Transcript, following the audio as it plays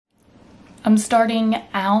I'm starting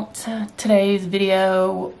out today's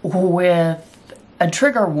video with a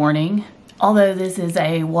trigger warning. Although this is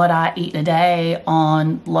a what I eat a day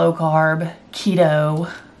on low carb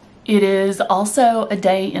keto, it is also a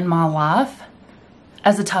day in my life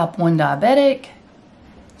as a type 1 diabetic.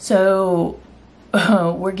 So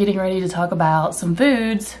we're getting ready to talk about some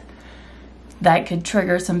foods that could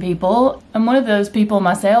trigger some people. I'm one of those people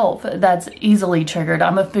myself that's easily triggered.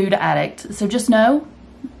 I'm a food addict. So just know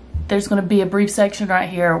there's going to be a brief section right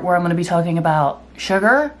here where I'm going to be talking about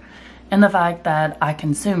sugar and the fact that I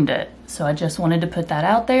consumed it. So I just wanted to put that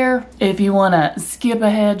out there. If you want to skip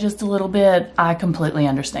ahead just a little bit, I completely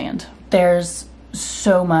understand. There's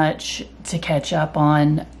so much to catch up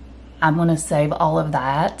on. I'm going to save all of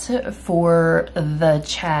that for the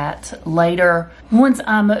chat later once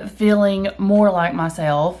I'm feeling more like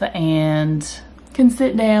myself and can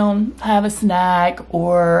sit down, have a snack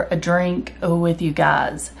or a drink with you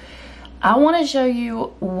guys. I want to show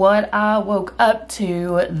you what I woke up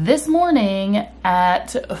to this morning at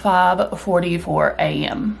 5:44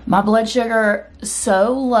 a.m. My blood sugar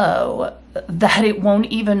so low that it won't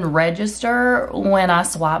even register when I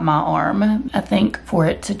swipe my arm. I think for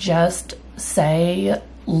it to just say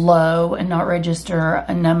low and not register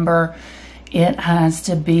a number, it has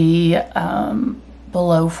to be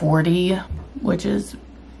below 40, which is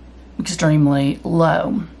extremely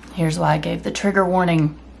low. Here's why I gave the trigger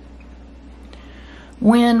warning.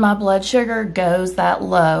 When my blood sugar goes that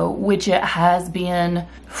low, which it has been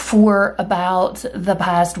for about the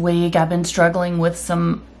past week, I've been struggling with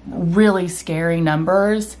some really scary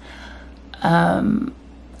numbers. I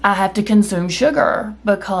have to consume sugar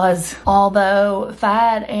because although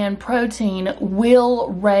fat and protein will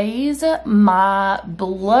raise my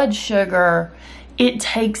blood sugar, it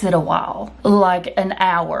takes it a while, like an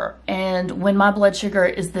hour. And when my blood sugar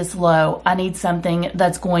is this low, I need something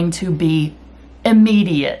that's going to be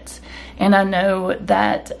immediate. And I know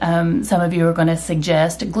that some of you are going to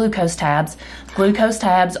suggest glucose tabs. Glucose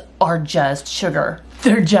tabs are just sugar.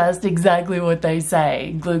 They're just exactly what they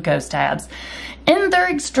say, glucose tabs. And they're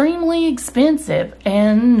extremely expensive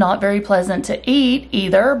and not very pleasant to eat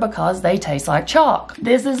either because they taste like chalk.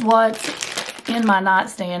 This is what's in my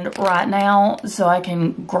nightstand right now, so I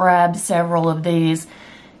can grab several of these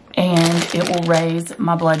and it will raise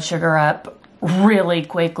my blood sugar up really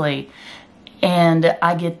quickly. And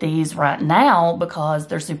I get these right now because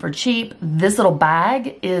they're super cheap. This little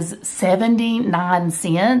bag is 79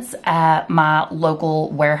 cents at my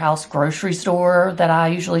local warehouse grocery store that I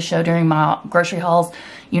usually show during my grocery hauls,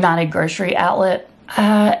 United Grocery Outlet.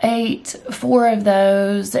 I ate 4 of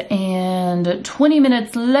those and 20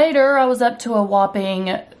 minutes later I was up to a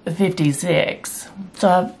whopping 56. So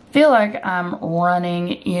I feel like I'm running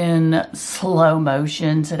in slow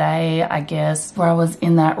motion today, I guess, where I was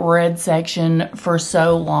in that red section for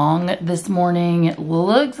so long this morning. It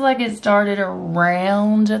looks like it started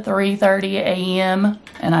around 3:30 a.m.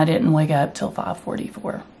 and I didn't wake up till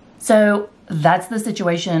 5:44. So that's the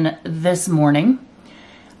situation this morning.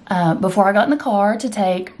 Before I got in the car to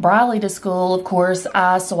take Briley to school, of course,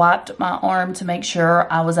 I swiped my arm to make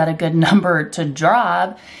sure I was at a good number to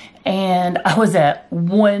drive, and I was at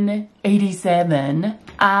 187.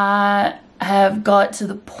 I have got to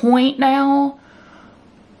the point now,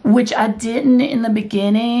 which I didn't in the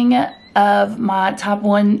beginning of my type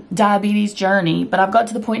 1 diabetes journey, but I've got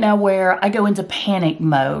to the point now where I go into panic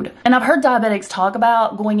mode. And I've heard diabetics talk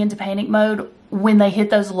about going into panic mode when they hit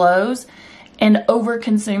those lows and over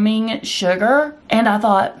consuming sugar. And I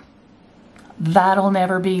thought, that'll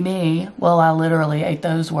never be me. Well, I literally ate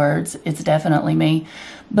those words. It's definitely me.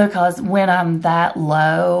 Because when I'm that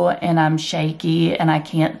low and I'm shaky and I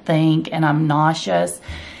can't think and I'm nauseous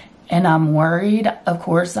and I'm worried, of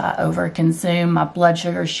course I overconsume. My blood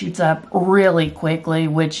sugar shoots up really quickly,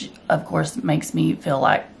 which of course makes me feel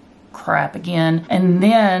like crap again. And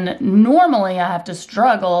then normally I have to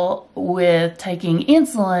struggle with taking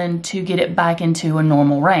insulin to get it back into a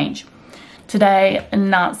normal range. Today,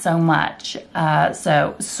 not so much.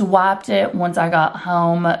 So swiped it once I got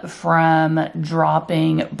home from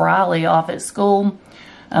dropping Briley off at school.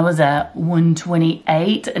 I was at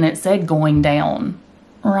 128 and it said going down.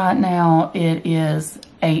 Right now it is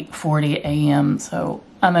 8:40 a.m. so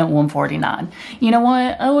I'm at 149. You know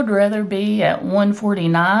what? I would rather be at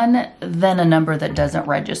 149 than a number that doesn't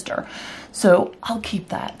register. So I'll keep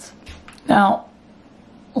that. Now,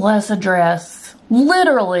 let's address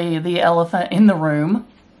literally the elephant in the room.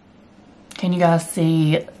 Can you guys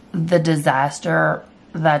see the disaster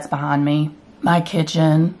that's behind me? My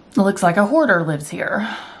kitchen. It looks like a hoarder lives here.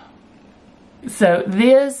 So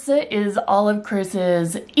this is all of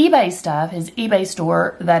Chris's eBay stuff, his eBay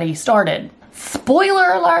store that he started.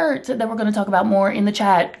 Spoiler alert that we're going to talk about more in the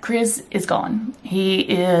chat. Chris is gone. He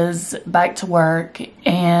is back to work,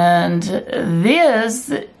 and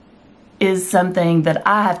this is something that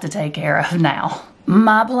I have to take care of now.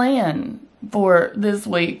 My plan for this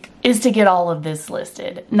week is to get all of this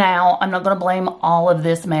listed. Now, I'm not going to blame all of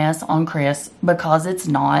this mess on Chris because it's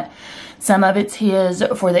not. Some of it's his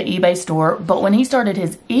for the eBay store, but when he started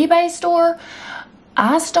his eBay store,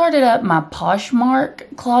 I started up my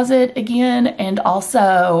Poshmark closet again, and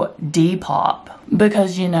also Depop,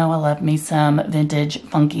 because you know I love me some vintage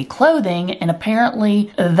funky clothing, and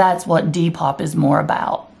apparently that's what Depop is more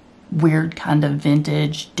about. Weird kind of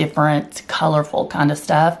vintage, different, colorful kind of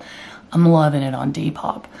stuff. I'm loving it on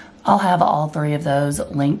Depop. I'll have all three of those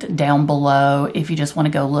linked down below if you just want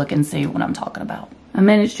to go look and see what I'm talking about. I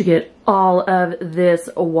managed to get all of this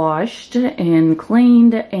washed and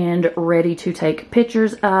cleaned and ready to take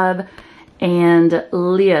pictures of and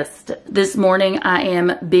list. This morning I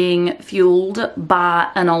am being fueled by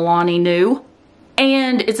an Alani Nu,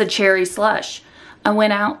 and it's a cherry slush. I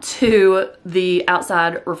went out to the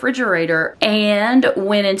outside refrigerator and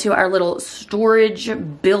went into our little storage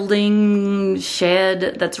building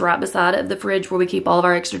shed that's right beside of the fridge where we keep all of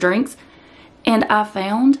our extra drinks, and I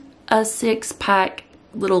found a 6-pack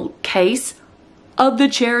little case of the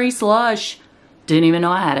cherry slush. Didn't even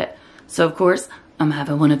know I had it. So of course I'm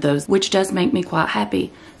having one of those, which does make me quite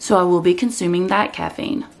happy. So I will be consuming that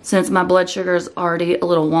caffeine. Since my blood sugar is already a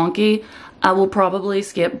little wonky, I will probably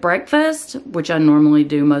skip breakfast, which I normally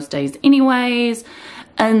do most days anyways,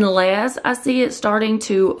 unless I see it starting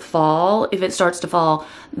to fall. If it starts to fall,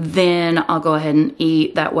 then I'll go ahead and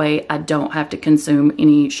eat. That way I don't have to consume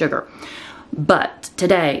any sugar. But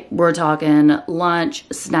today we're talking lunch,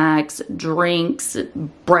 snacks, drinks,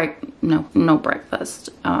 no breakfast,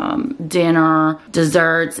 dinner,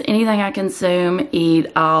 desserts, anything I consume,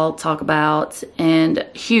 eat, I'll talk about. And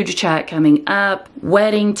huge chat coming up,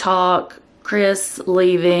 wedding talk, Chris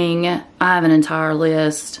leaving. I have an entire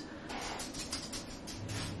list.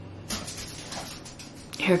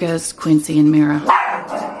 Here goes Quincy and Mira.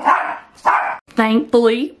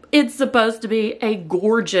 Thankfully, it's supposed to be a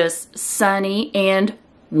gorgeous, sunny, and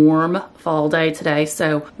warm fall day today.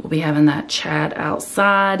 So we'll be having that chat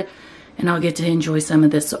outside, and I'll get to enjoy some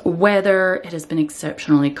of this weather. It has been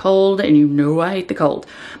exceptionally cold, and you know I hate the cold.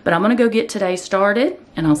 But I'm gonna go get today started,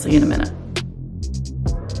 and I'll see you in a minute.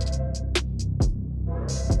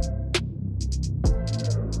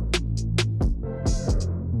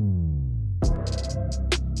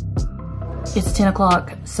 It's 10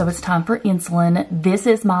 o'clock, so it's time for insulin. This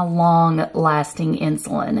is my long-lasting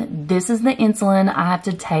insulin. This is the insulin I have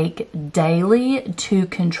to take daily to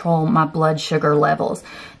control my blood sugar levels.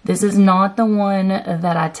 This is not the one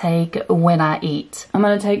that I take when I eat. I'm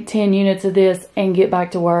gonna take 10 units of this and get back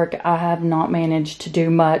to work. I have not managed to do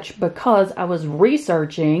much because I was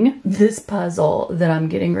researching this puzzle that I'm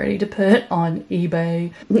getting ready to put on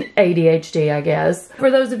eBay. ADHD, I guess. For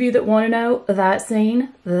those of you that wanna know, that scene,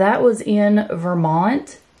 that was in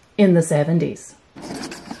Vermont in the 70s.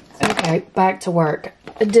 Okay, back to work.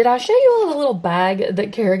 Did I show you the little bag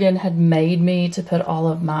that Kerrigan had made me to put all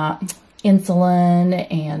of my insulin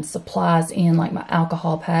and supplies in, like my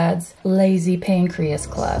alcohol pads? Lazy Pancreas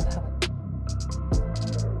Club.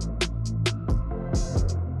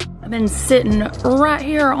 I've been sitting right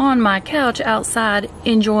here on my couch outside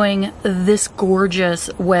enjoying this gorgeous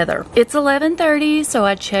weather. It's 11:30, so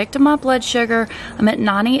I checked my blood sugar. I'm at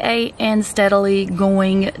 98 and steadily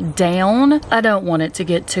going down. I don't want it to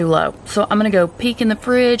get too low. So I'm gonna go peek in the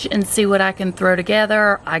fridge and see what I can throw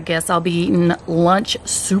together. I guess I'll be eating lunch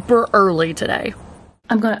super early today.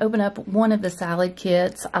 I'm going to open up one of the salad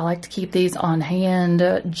kits. I like to keep these on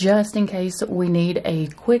hand just in case we need a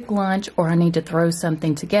quick lunch or I need to throw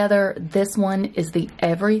something together. This one is the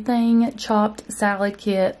Everything Chopped Salad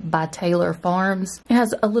Kit by Taylor Farms. It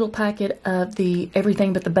has a little packet of the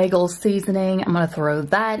Everything But the Bagel seasoning. I'm going to throw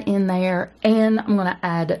that in there, and I'm going to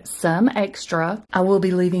add some extra. I will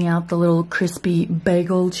be leaving out the little crispy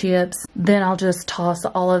bagel chips. Then I'll just toss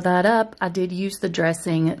all of that up. I did use the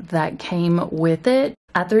dressing that came with it.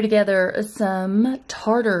 I threw together some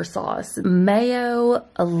tartar sauce, mayo,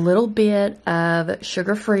 a little bit of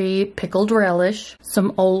sugar-free pickled relish,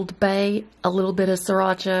 some Old Bay, a little bit of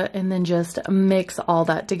sriracha, and then just mix all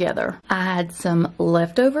that together. I had some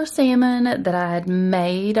leftover salmon that I had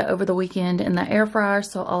made over the weekend in the air fryer,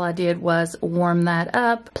 so all I did was warm that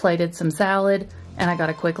up, plated some salad, and I got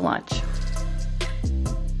a quick lunch.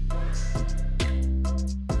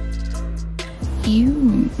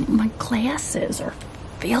 Ew, my glasses are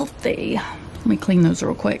filthy. Let me clean those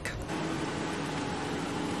real quick.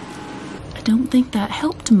 I don't think that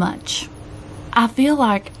helped much. I feel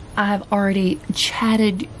like I've already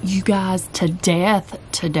chatted you guys to death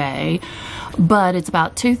today, but it's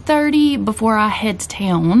about 2:30 before I head to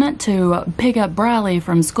town to pick up Briley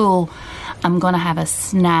from school. I'm gonna have a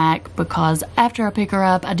snack because after I pick her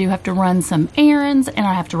up, I do have to run some errands and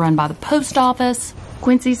I have to run by the post office.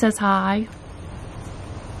 Quincy says hi.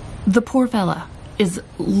 The poor fella is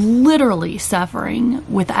literally suffering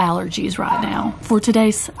with allergies right now. For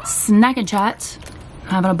today's snack and chat, I'm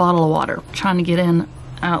having a bottle of water, trying to get in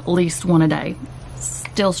at least one a day.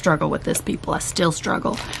 Still struggle with this, people. I still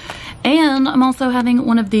struggle. And I'm also having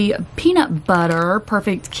one of the peanut butter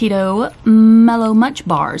perfect keto mellow munch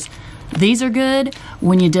bars. These are good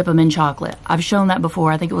when you dip them in chocolate. I've shown that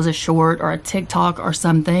before. I think it was a short or a TikTok or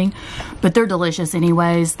something, but they're delicious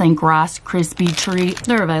anyways. Think Rice Krispie treat.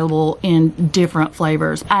 They're available in different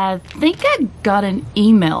flavors. I think I got an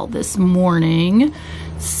email this morning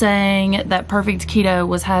saying that Perfect Keto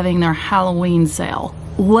was having their Halloween sale.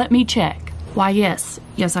 Let me check. Why, yes,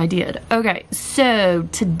 I did. Okay, so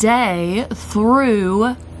today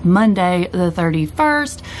through Monday the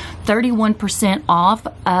 31st, 31% off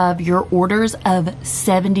of your orders of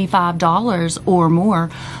 $75 or more,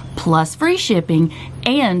 plus free shipping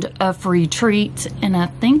and a free treat. And I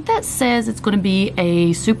think that says it's going to be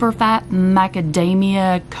a super fat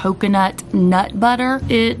macadamia coconut nut butter.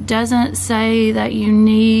 It doesn't say that you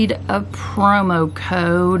need a promo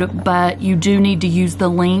code, but you do need to use the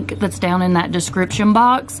link that's down in that description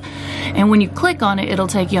box. And when you click on it, it'll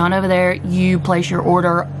take you on over there. You place your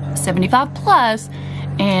order 75 plus,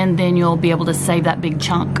 and then you'll be able to save that big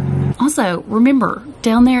chunk. Also, remember,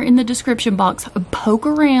 down there in the description box, poke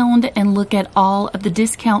around and look at all of the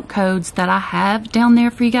discount codes that I have down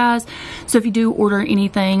there for you guys. So if you do order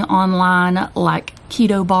anything online like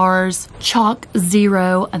keto bars, Chalk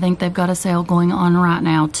Zero, I think they've got a sale going on right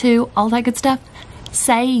now too, all that good stuff,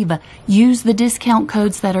 save. Use the discount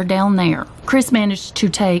codes that are down there. Chris managed to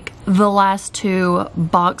take the last 2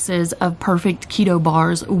 boxes of perfect keto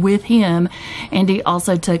bars with him, and he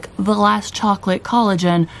also took the last chocolate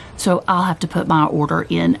collagen, so I'll have to put my order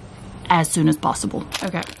in as soon as possible.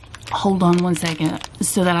 Okay, hold on one second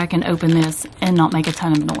so that I can open this and not make a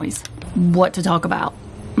ton of noise. What to talk about?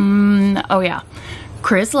 Oh yeah.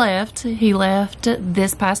 Chris left. He left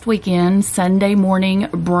this past weekend, Sunday morning,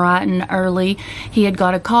 bright and early. He had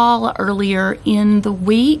got a call earlier in the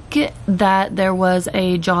week that there was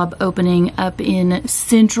a job opening up in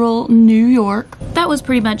central New York. That was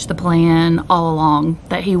pretty much the plan all along,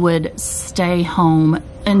 that he would stay home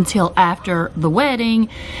until after the wedding,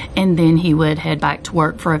 and then he would head back to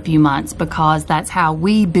work for a few months, because that's how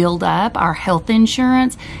we build up our health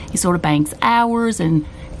insurance. He sort of banks hours, and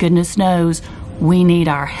goodness knows we need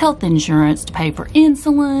our health insurance to pay for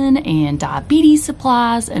insulin and diabetes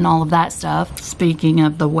supplies and all of that stuff. Speaking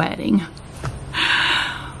of the wedding,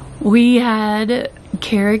 we had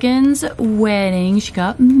Kerrigan's wedding. She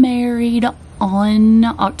got married on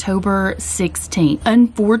October 16th.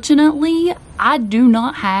 Unfortunately, I do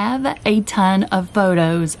not have a ton of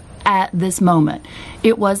photos at this moment.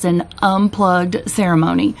 It was an unplugged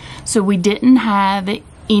ceremony, so we didn't have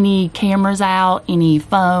any cameras out, any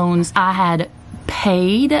phones. I had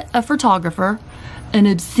paid a photographer an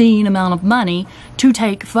obscene amount of money to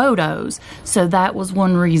take photos. So that was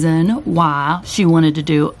one reason why she wanted to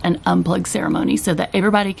do an unplugged ceremony, so that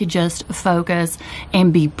everybody could just focus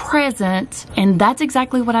and be present. And that's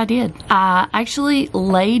exactly what I did. I actually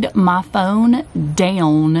laid my phone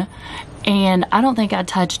down, and I don't think I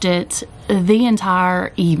touched it the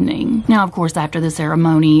entire evening. Now, of course, after the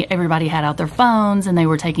ceremony, everybody had out their phones and they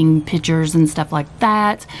were taking pictures and stuff like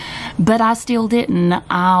that, but I still didn't.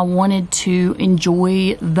 I wanted to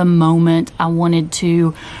enjoy the moment. I wanted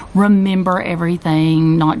to remember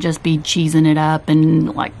everything, not just be cheesing it up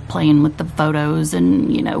and like playing with the photos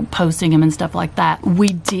and, you know, posting them and stuff like that. We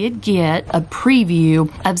did get a preview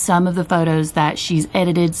of some of the photos that she's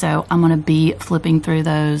edited, so I'm going to be flipping through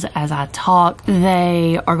those as I talk.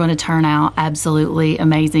 They are going to turn out absolutely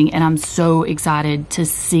amazing, and I'm so excited to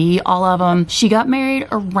see all of them. She got married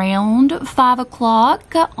around 5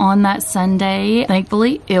 o'clock on that Sunday.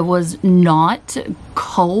 Thankfully, it was not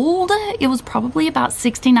cold. It was probably about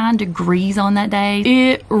 69 degrees on that day.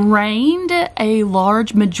 It rained a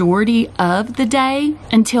large majority of the day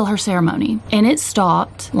until her ceremony, and it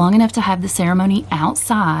stopped long enough to have the ceremony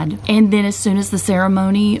outside. And then as soon as the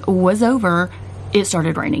ceremony was over, it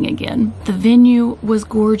started raining again. The venue was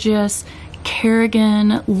gorgeous.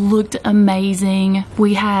 Kerrigan looked amazing.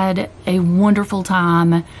 We had a wonderful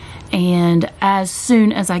time, And as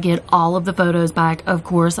soon as I get all of the photos back, of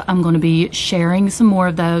course, I'm going to be sharing some more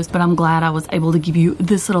of those, but I'm glad I was able to give you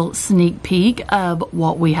this little sneak peek of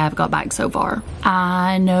what we have got back so far.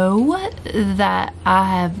 I know that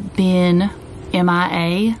I have been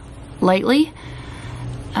MIA lately.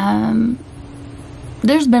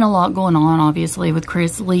 There's been a lot going on, obviously, with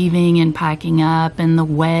Chris leaving and packing up and the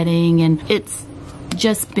wedding, and it's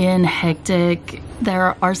just been hectic.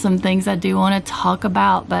 There are some things I do want to talk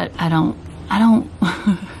about, but I don't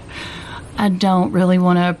I don't really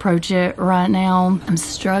want to approach it right now. I'm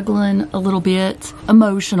struggling a little bit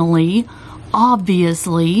emotionally,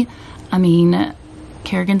 obviously. I mean,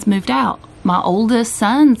 Kerrigan's moved out. My oldest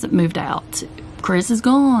son's moved out. Chris is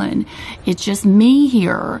gone. It's just me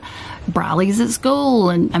here. Briley's at school,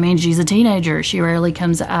 and I mean, she's a teenager. She rarely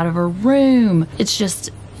comes out of her room. It's just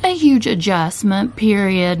a huge adjustment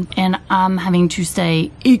period, and I'm having to stay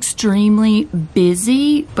extremely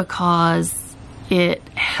busy because it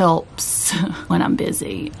helps when I'm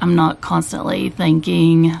busy. I'm not constantly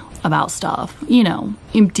thinking about stuff, you know,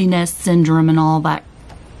 empty nest syndrome and all that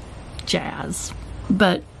jazz.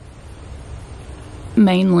 But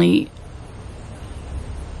mainly,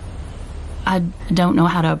 I don't know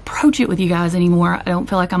how to approach it with you guys anymore. I don't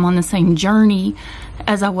feel like I'm on the same journey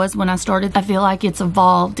as I was when I started. I feel like it's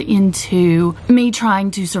evolved into me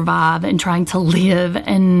trying to survive and trying to live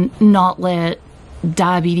and not let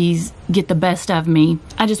diabetes get the best of me.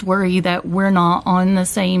 I just worry that we're not on the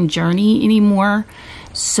same journey anymore.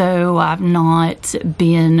 So I've not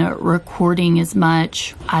been recording as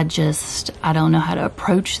much. I don't know how to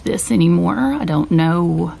approach this anymore. I don't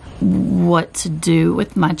know what to do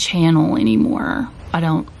with my channel anymore. I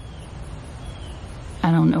don't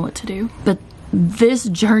know what to do. But this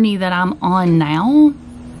journey that I'm on now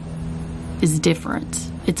is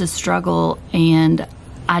different. It's a struggle, and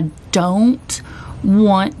I don't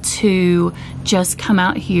want to just come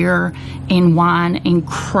out here and whine and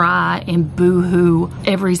cry and boo-hoo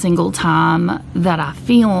every single time that I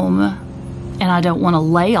film. And I don't want to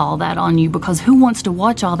lay all that on you, because who wants to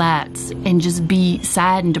watch all that and just be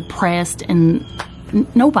sad and depressed? And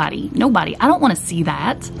nobody. I don't want to see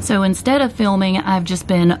that. So instead of filming, I've just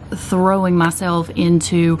been throwing myself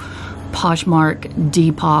into Poshmark,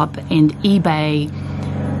 Depop, and eBay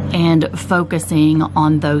and focusing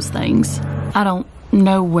on those things. I don't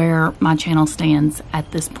know where my channel stands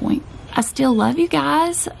at this point. I still love you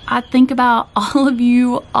guys. I think about all of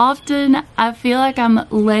you often. I feel like I'm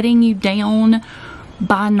letting you down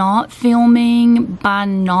by not filming, by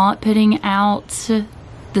not putting out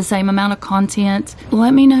the same amount of content.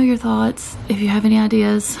 Let me know your thoughts. If you have any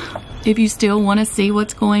ideas, if you still want to see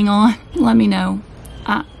what's going on, let me know.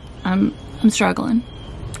 I'm struggling.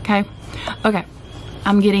 Okay.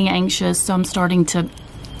 I'm getting anxious, so I'm starting to,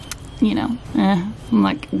 you know, I'm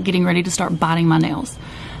like getting ready to start biting my nails.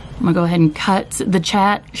 I'm gonna go ahead and cut the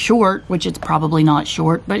chat short, which it's probably not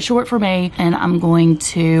short, but short for me. And I'm going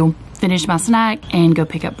to finish my snack and go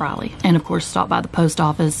pick up Briley. And of course, stop by the post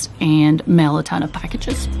office and mail a ton of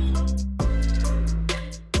packages.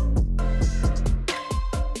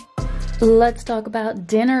 Let's talk about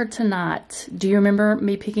dinner tonight. Do you remember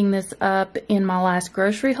me picking this up in my last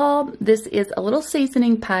grocery haul? This is a little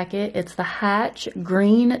seasoning packet. It's the Hatch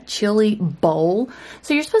Green Chili Bowl.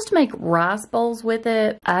 So you're supposed to make rice bowls with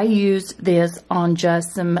it. I used this on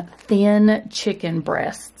just some thin chicken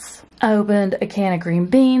breasts. I opened a can of green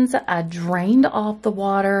beans. I drained off the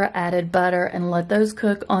water, added butter, and let those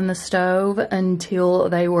cook on the stove until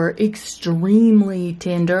they were extremely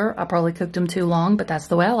tender. I probably cooked them too long, but that's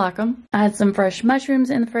the way I like them. I had some fresh mushrooms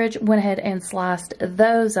in the fridge, went ahead and sliced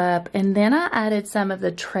those up, and then I added some of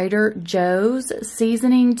the Trader Joe's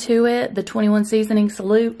seasoning to it, the 21 seasoning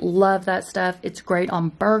salute. Love that stuff. It's great on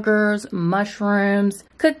burgers, mushrooms.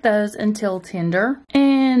 Cook those until tender.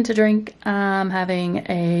 And to drink, I'm having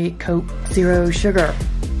a Coke Zero Sugar.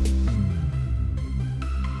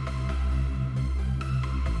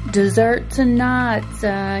 Dessert tonight,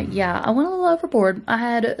 yeah, I went a little overboard. I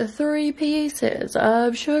had 3 pieces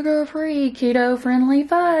of sugar-free, keto-friendly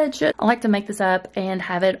fudge. I like to make this up and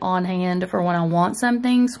have it on hand for when I want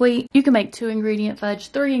something sweet. You can make 2-ingredient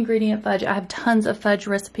fudge, 3-ingredient fudge. I have tons of fudge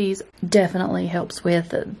recipes. Definitely helps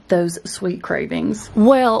with those sweet cravings.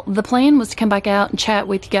 Well, the plan was to come back out and chat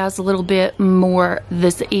with you guys a little bit more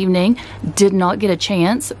this evening. Did not get a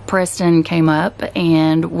chance. Preston came up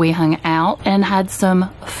and we hung out and had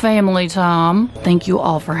some family time. Thank you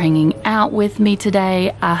all for hanging out with me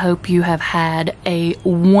today. I hope you have had a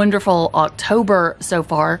wonderful October so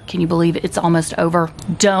far. Can you believe it's almost over?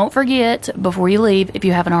 Don't forget, before you leave, if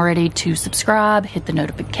you haven't already, to subscribe, hit the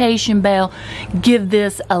notification bell, give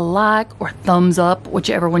this a like or thumbs up,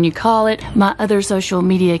 whichever one you call it. My other social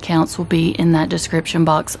media accounts will be in that description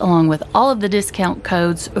box, along with all of the discount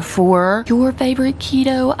codes for your favorite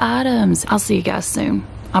keto items. I'll see you guys soon.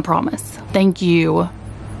 I promise. Thank you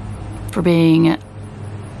for being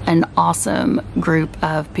an awesome group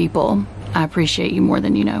of people. I appreciate you more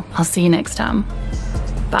than you know. I'll see you next time.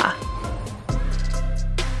 Bye.